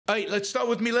All right, let's start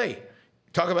with Milei.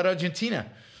 Talk about Argentina.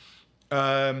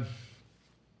 Milei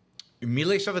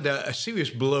suffered a serious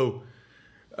blow.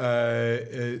 What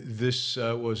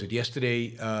was it,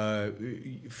 yesterday,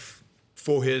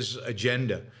 for his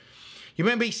agenda. You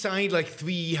remember he signed like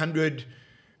 300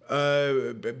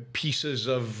 pieces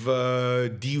of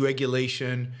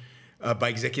deregulation by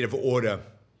executive order.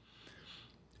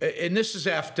 And this is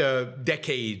after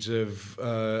decades of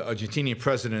Argentinian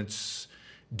presidents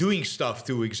doing stuff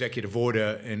through executive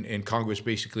order and Congress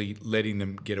basically letting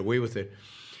them get away with it.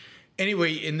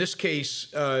 Anyway, in this case,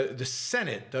 the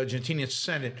Senate, the Argentinian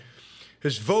Senate,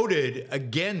 has voted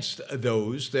against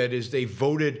those. That is, they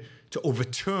voted to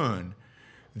overturn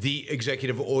the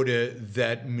executive order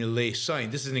that Milei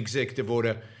signed. This is an executive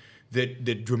order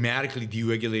that dramatically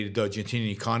deregulated the Argentinian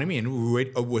economy and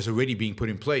was already being put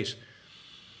in place.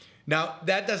 Now,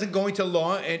 that doesn't go into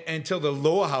law until the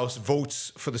lower house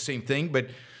votes for the same thing, but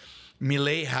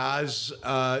Milei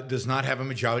does not have a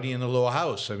majority in the lower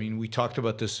house. I mean, we talked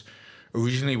about this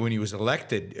originally when he was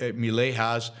elected. Milei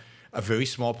has a very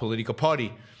small political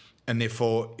party, and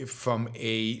therefore, from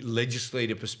a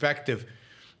legislative perspective,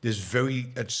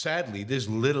 sadly, there's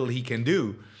little he can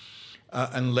do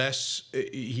unless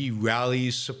he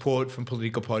rallies support from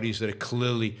political parties that are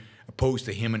clearly opposed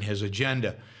to him and his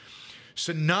agenda.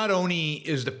 So not only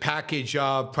is the package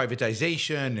of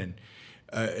privatization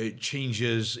and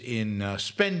changes in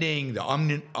spending, the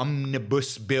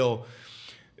omnibus bill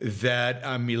that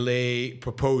Milei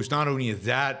proposed, not only is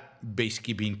that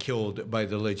basically being killed by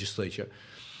the legislature,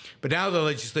 but now the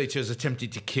legislature is attempting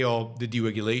to kill the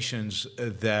deregulations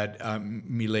that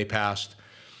Milei passed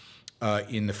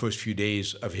in the first few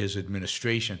days of his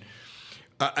administration.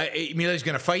 Milei's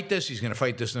going to fight this. He's going to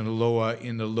fight this in the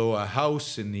lower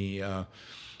house.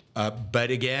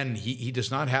 But again, he does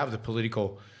not have the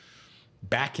political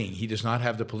backing. He does not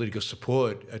have the political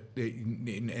support.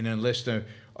 And unless the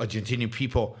Argentinian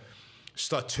people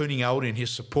start turning out in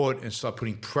his support and start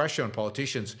putting pressure on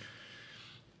politicians,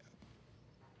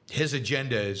 his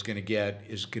agenda is going to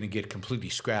get completely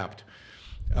scrapped.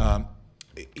 Talk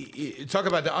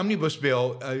about the omnibus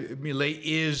bill. Milei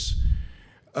is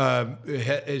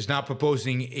now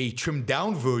proposing a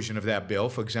trimmed-down version of that bill,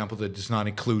 for example, that does not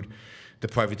include the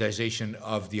privatization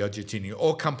of the Argentinian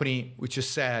oil company, which is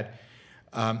sad.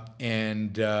 So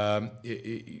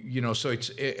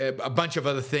it's a bunch of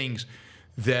other things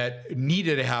that need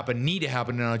to happen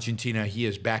in Argentina. He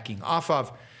is backing off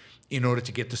of in order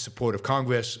to get the support of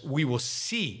Congress. We will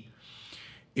see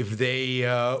if they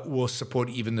will support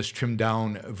even this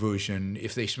trimmed-down version,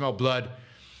 if they smell blood,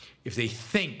 if they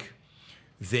think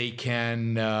they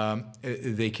can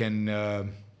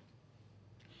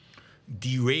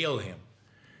derail him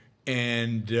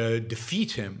and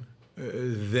defeat him,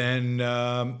 then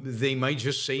they might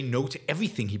just say no to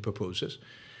everything he proposes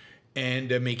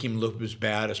and make him look as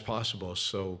bad as possible.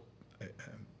 So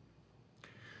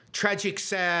tragic,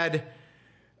 sad,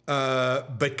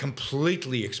 but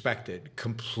completely expected,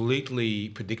 completely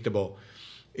predictable.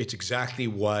 It's exactly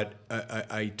what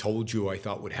I told you I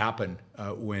thought would happen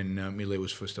when Milei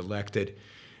was first elected.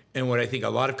 And what I think a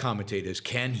lot of commentators,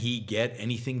 can he get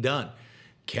anything done?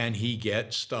 Can he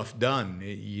get stuff done?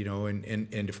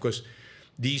 And of course,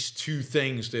 these two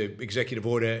things, the executive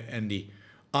order and the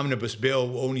omnibus bill,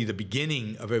 were only the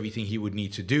beginning of everything he would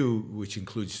need to do, which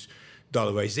includes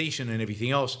dollarization and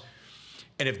everything else.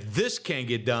 And if this can't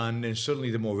get done, then certainly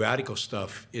the more radical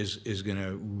stuff is going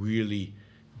to really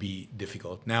be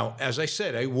difficult. Now, as I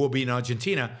said, I will be in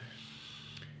Argentina,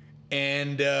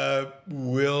 and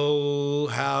we'll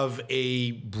have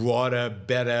a broader,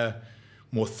 better,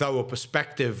 more thorough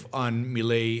perspective on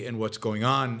Milei and what's going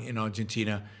on in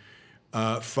Argentina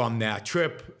from that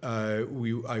trip.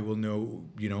 We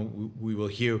will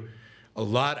hear a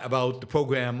lot about the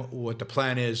program, what the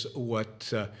plan is, what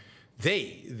the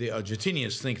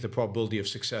Argentinians think the probability of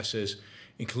success is,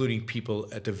 including people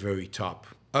at the very top.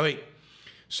 All right.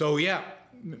 So, yeah,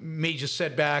 major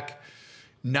setback,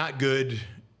 not good.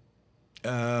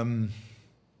 I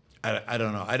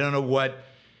don't know. I don't know what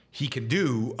he can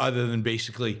do other than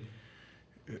basically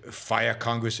fire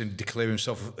Congress and declare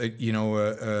himself, a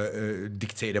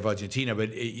dictator of Argentina,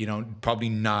 but, probably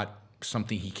not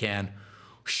something he can,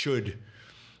 should,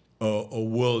 or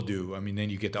will do. I mean, then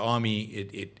you get the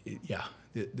army.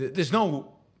 There's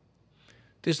no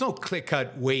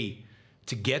clear-cut way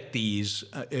to get these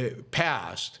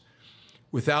passed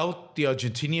without the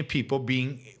Argentinian people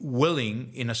being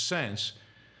willing, in a sense,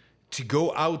 to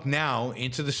go out now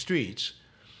into the streets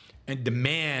and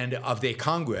demand of their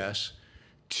Congress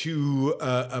to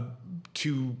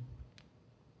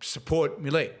support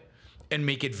Milei and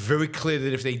make it very clear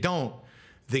that if they don't,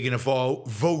 they're going to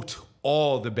vote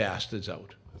all the bastards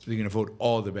out. They're going to vote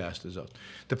all the bastards out.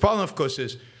 The problem, of course,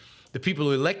 is the people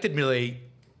who elected Milei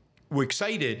were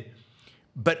excited,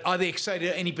 but are they excited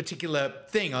at any particular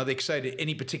thing? Are they excited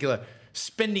any particular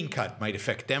spending cut might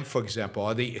affect them, for example?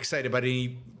 Are they excited about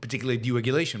any particular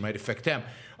deregulation might affect them?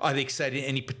 Are they excited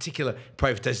any particular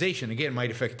privatization? Again,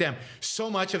 might affect them. So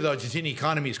much of the Argentinian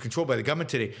economy is controlled by the government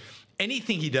today.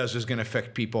 Anything he does is going to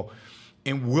affect people.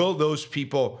 And will those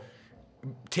people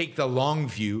take the long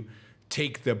view,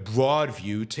 take the broad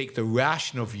view, take the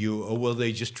rational view, or will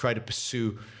they just try to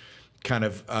pursue kind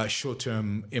of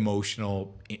short-term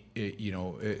emotional,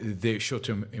 their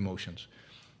short-term emotions?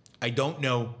 I don't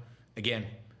know. Again,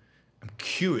 I'm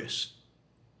curious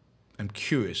to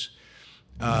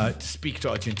speak to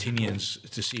Argentinians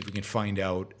to see if we can find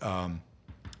out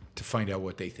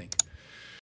what they think.